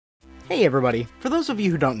Hey everybody, for those of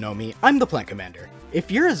you who don't know me, I'm the Plant Commander.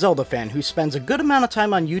 If you're a Zelda fan who spends a good amount of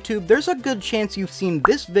time on YouTube, there's a good chance you've seen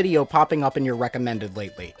this video popping up in your recommended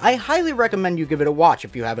lately. I highly recommend you give it a watch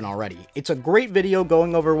if you haven't already. It's a great video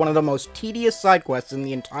going over one of the most tedious side quests in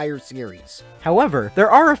the entire series. However,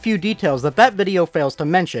 there are a few details that video fails to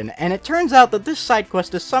mention, and it turns out that this side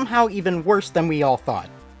quest is somehow even worse than we all thought.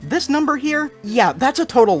 This number here? Yeah, that's a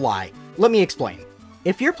total lie. Let me explain.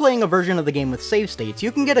 If you're playing a version of the game with save states,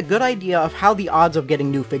 you can get a good idea of how the odds of getting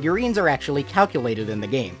new figurines are actually calculated in the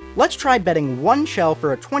game. Let's try betting one shell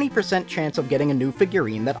for a 20% chance of getting a new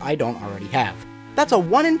figurine that I don't already have. That's a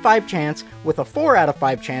 1 in 5 chance with a 4 out of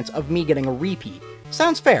 5 chance of me getting a repeat.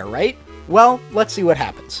 Sounds fair, right? Well, let's see what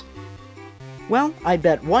happens. Well, I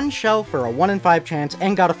bet one shell for a 1 in 5 chance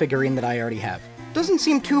and got a figurine that I already have. Doesn't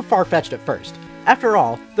seem too far-fetched at first. After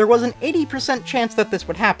all, there was an 80% chance that this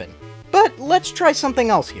would happen. But let's try something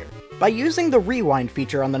else here. By using the rewind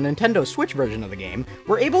feature on the Nintendo Switch version of the game,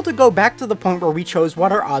 we're able to go back to the point where we chose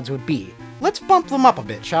what our odds would be. Let's bump them up a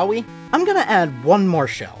bit, shall we? I'm gonna add one more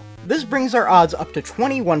shell. This brings our odds up to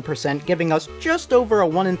 21%, giving us just over a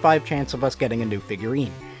 1 in 5 chance of us getting a new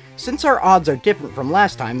figurine. Since our odds are different from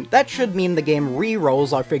last time, that should mean the game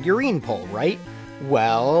re-rolls our figurine poll, right?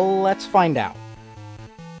 Well, let's find out.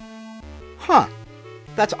 Huh.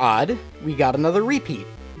 That's odd. We got another repeat.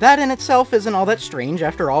 That in itself isn't all that strange,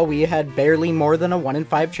 after all we had barely more than a 1 in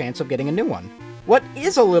 5 chance of getting a new one. What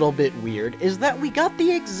is a little bit weird is that we got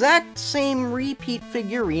the exact same repeat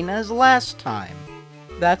figurine as last time.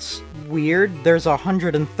 That's weird, there's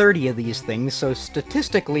 130 of these things, so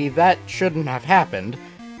statistically that shouldn't have happened.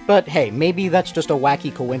 But hey, maybe that's just a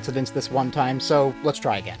wacky coincidence this one time, so let's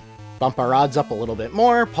try again. Bump our odds up a little bit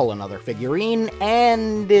more, pull another figurine,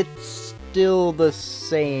 and it's still the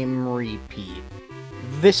same repeat.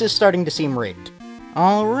 This is starting to seem rigged.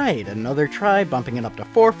 Alright, another try, bumping it up to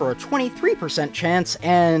 4 for a 23% chance,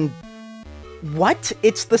 and... what?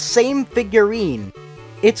 It's the same figurine!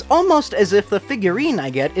 It's almost as if the figurine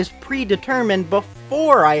I get is predetermined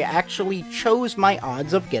before I actually chose my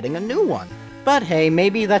odds of getting a new one. But hey,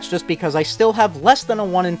 maybe that's just because I still have less than a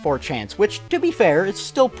 1 in 4 chance, which, to be fair, is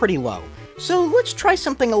still pretty low. So let's try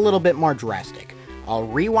something a little bit more drastic. I'll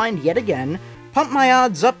rewind yet again, pump my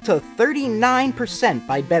odds up to 39%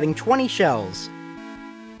 by betting 20 shells.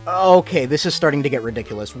 Okay, this is starting to get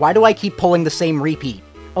ridiculous. Why do I keep pulling the same repeat?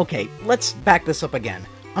 Okay, let's back this up again.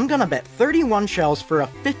 I'm gonna bet 31 shells for a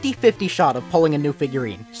 50-50 shot of pulling a new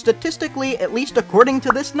figurine. Statistically, at least according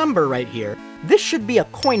to this number right here, this should be a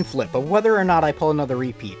coin flip of whether or not I pull another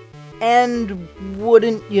repeat. And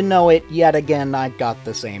wouldn't you know it, yet again I got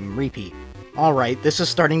the same repeat. Alright, this is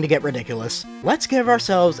starting to get ridiculous. Let's give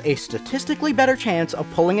ourselves a statistically better chance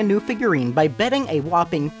of pulling a new figurine by betting a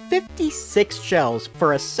whopping 56 shells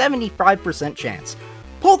for a 75% chance.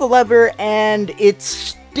 Pull the lever, and it's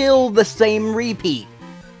still the same repeat.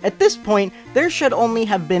 At this point, there should only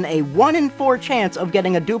have been a 1 in 4 chance of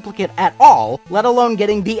getting a duplicate at all, let alone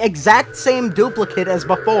getting the exact same duplicate as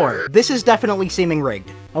before. This is definitely seeming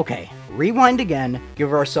rigged. Okay, rewind again,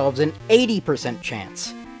 give ourselves an 80%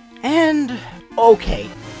 chance. And, okay,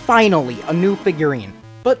 finally, a new figurine.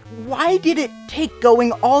 But why did it take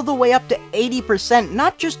going all the way up to 80%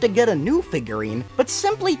 not just to get a new figurine, but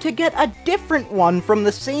simply to get a different one from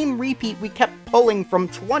the same repeat we kept pulling from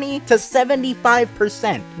 20 to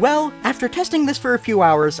 75%? Well, after testing this for a few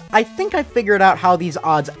hours, I think I figured out how these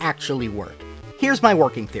odds actually work. Here's my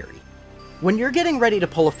working theory. When you're getting ready to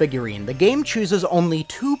pull a figurine, the game chooses only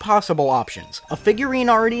 2 possible options, a figurine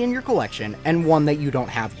already in your collection, and one that you don't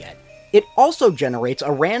have yet. It also generates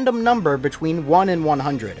a random number between 1 and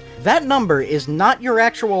 100. That number is not your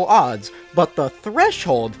actual odds, but the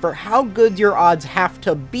threshold for how good your odds have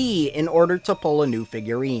to be in order to pull a new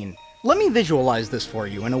figurine. Let me visualize this for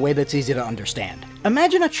you in a way that's easy to understand.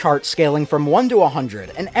 Imagine a chart scaling from 1 to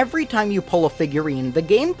 100, and every time you pull a figurine, the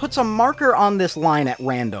game puts a marker on this line at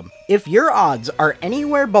random. If your odds are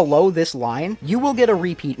anywhere below this line, you will get a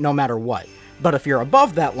repeat no matter what. But if you're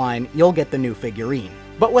above that line, you'll get the new figurine.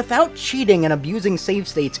 But without cheating and abusing save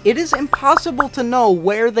states, it is impossible to know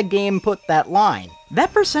where the game put that line.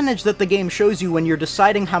 That percentage that the game shows you when you're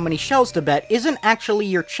deciding how many shells to bet isn't actually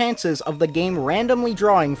your chances of the game randomly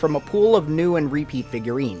drawing from a pool of new and repeat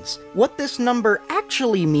figurines. What this number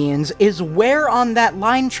actually means is where on that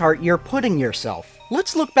line chart you're putting yourself.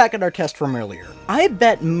 Let's look back at our test from earlier. I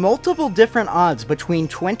bet multiple different odds between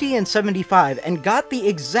 20 and 75 and got the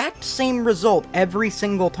exact same result every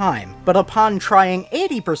single time, but upon trying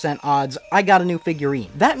 80% odds, I got a new figurine.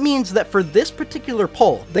 That means that for this particular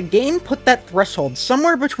pull, the game put that threshold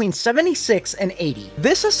somewhere between 76 and 80.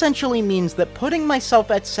 This essentially means that putting myself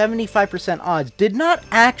at 75% odds did not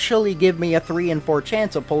actually give me a 3 in 4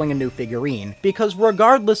 chance of pulling a new figurine, because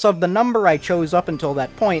regardless of the number I chose up until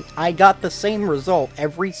that point, I got the same result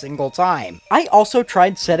every single time. I also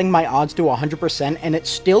tried setting my odds to 100% and it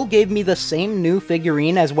still gave me the same new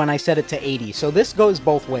figurine as when I set it to 80, so this goes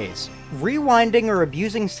both ways. Rewinding or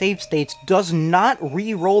abusing save states does not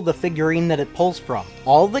re-roll the figurine that it pulls from.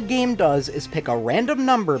 All the game does is pick a random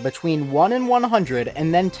number between 1 and 100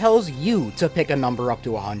 and then tells you to pick a number up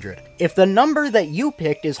to 100. If the number that you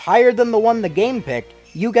picked is higher than the one the game picked,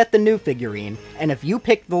 you get the new figurine, and if you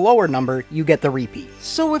pick the lower number, you get the repeat.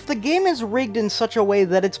 So if the game is rigged in such a way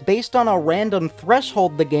that it's based on a random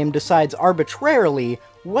threshold the game decides arbitrarily,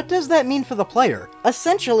 what does that mean for the player?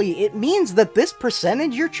 Essentially, it means that this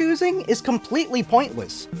percentage you're choosing is completely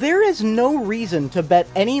pointless. There is no reason to bet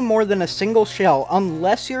any more than a single shell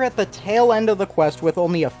unless you're at the tail end of the quest with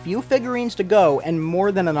only a few figurines to go and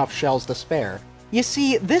more than enough shells to spare. You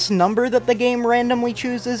see, this number that the game randomly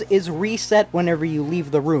chooses is reset whenever you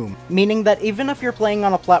leave the room, meaning that even if you're playing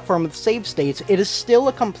on a platform with save states, it is still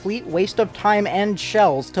a complete waste of time and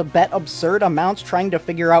shells to bet absurd amounts trying to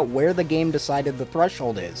figure out where the game decided the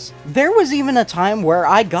threshold is. There was even a time where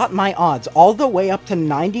I got my odds all the way up to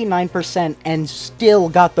 99% and still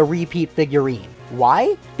got the repeat figurine.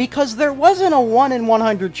 Why? Because there wasn't a 1 in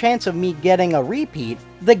 100 chance of me getting a repeat.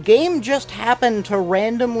 The game just happened to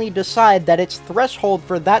randomly decide that its threshold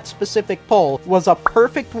for that specific pull was a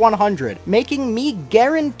perfect 100, making me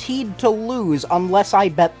guaranteed to lose unless I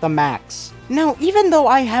bet the max. Now, even though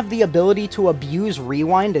I have the ability to abuse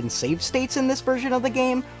rewind and save states in this version of the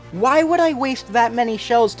game, why would I waste that many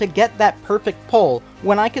shells to get that perfect pull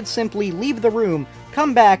when I could simply leave the room,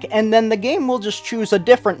 come back, and then the game will just choose a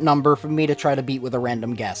different number for me to try to beat with a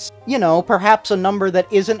random guess? You know, perhaps a number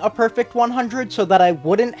that isn't a perfect 100 so that I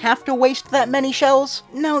wouldn't have to waste that many shells?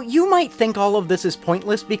 Now, you might think all of this is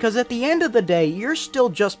pointless because at the end of the day, you're still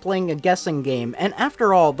just playing a guessing game, and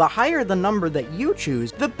after all, the higher the number that you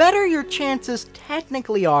choose, the better your chances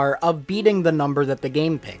technically are of beating the number that the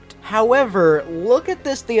game picked. However, look at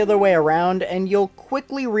this the other way around, and you'll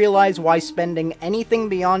quickly realize why spending anything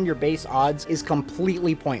beyond your base odds is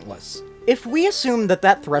completely pointless. If we assume that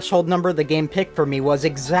that threshold number the game picked for me was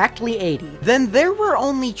exactly 80, then there were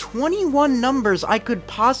only 21 numbers I could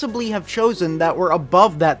possibly have chosen that were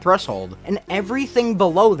above that threshold, and everything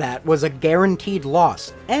below that was a guaranteed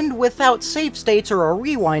loss. And without save states or a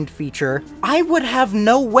rewind feature, I would have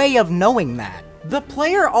no way of knowing that. The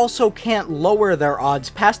player also can't lower their odds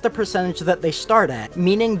past the percentage that they start at,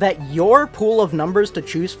 meaning that your pool of numbers to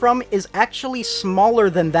choose from is actually smaller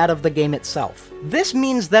than that of the game itself. This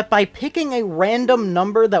means that by picking a random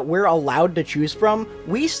number that we're allowed to choose from,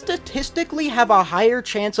 we statistically have a higher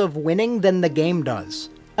chance of winning than the game does.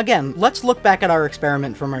 Again, let's look back at our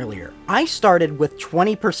experiment from earlier. I started with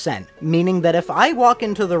 20%, meaning that if I walk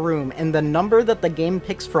into the room and the number that the game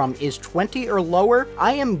picks from is 20 or lower,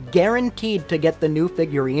 I am guaranteed to get the new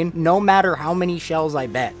figurine no matter how many shells I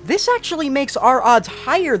bet. This actually makes our odds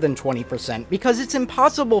higher than 20% because it's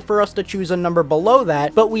impossible for us to choose a number below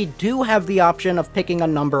that, but we do have the option of picking a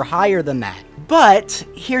number higher than that. But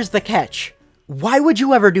here's the catch. Why would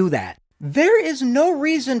you ever do that? There is no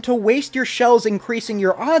reason to waste your shells increasing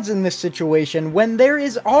your odds in this situation when there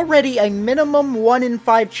is already a minimum 1 in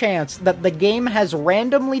 5 chance that the game has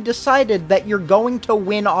randomly decided that you're going to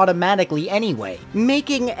win automatically anyway.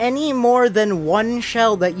 Making any more than one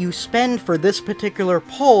shell that you spend for this particular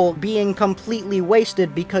pull being completely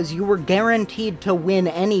wasted because you were guaranteed to win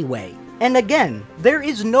anyway. And again, there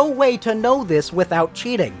is no way to know this without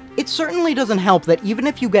cheating. It certainly doesn't help that even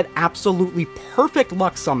if you get absolutely perfect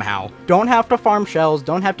luck somehow, don't have to farm shells,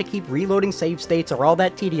 don't have to keep reloading save states or all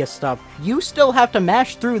that tedious stuff, you still have to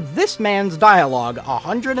mash through this man's dialogue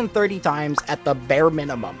 130 times at the bare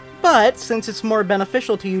minimum. But since it's more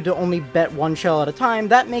beneficial to you to only bet one shell at a time,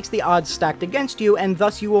 that makes the odds stacked against you, and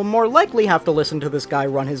thus you will more likely have to listen to this guy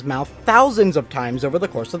run his mouth thousands of times over the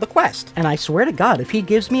course of the quest. And I swear to God, if he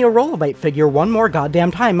gives me a Rollabite figure one more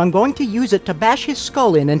goddamn time, I'm going to use it to bash his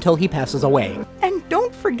skull in until he passes away. And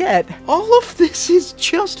don't forget, all of this is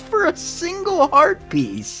just for a single heart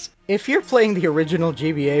piece. If you're playing the original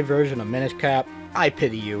GBA version of Minish Cap, I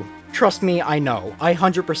pity you. Trust me, I know. I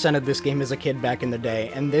 100%ed this game as a kid back in the day,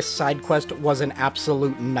 and this side quest was an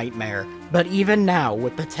absolute nightmare. But even now,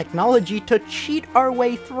 with the technology to cheat our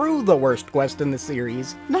way through the worst quest in the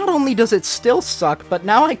series, not only does it still suck, but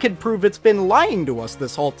now I can prove it's been lying to us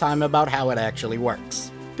this whole time about how it actually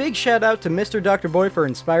works. Big shout out to Mr. Dr. Boy for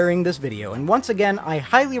inspiring this video, and once again, I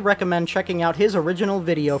highly recommend checking out his original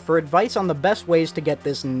video for advice on the best ways to get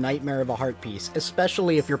this nightmare of a heart piece,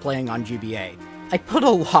 especially if you're playing on GBA. I put a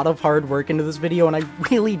lot of hard work into this video, and I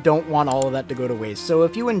really don't want all of that to go to waste, so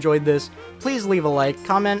if you enjoyed this, please leave a like,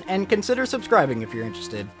 comment, and consider subscribing if you're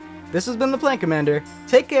interested. This has been the Plan Commander.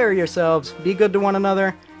 Take care of yourselves, be good to one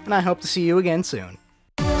another, and I hope to see you again soon.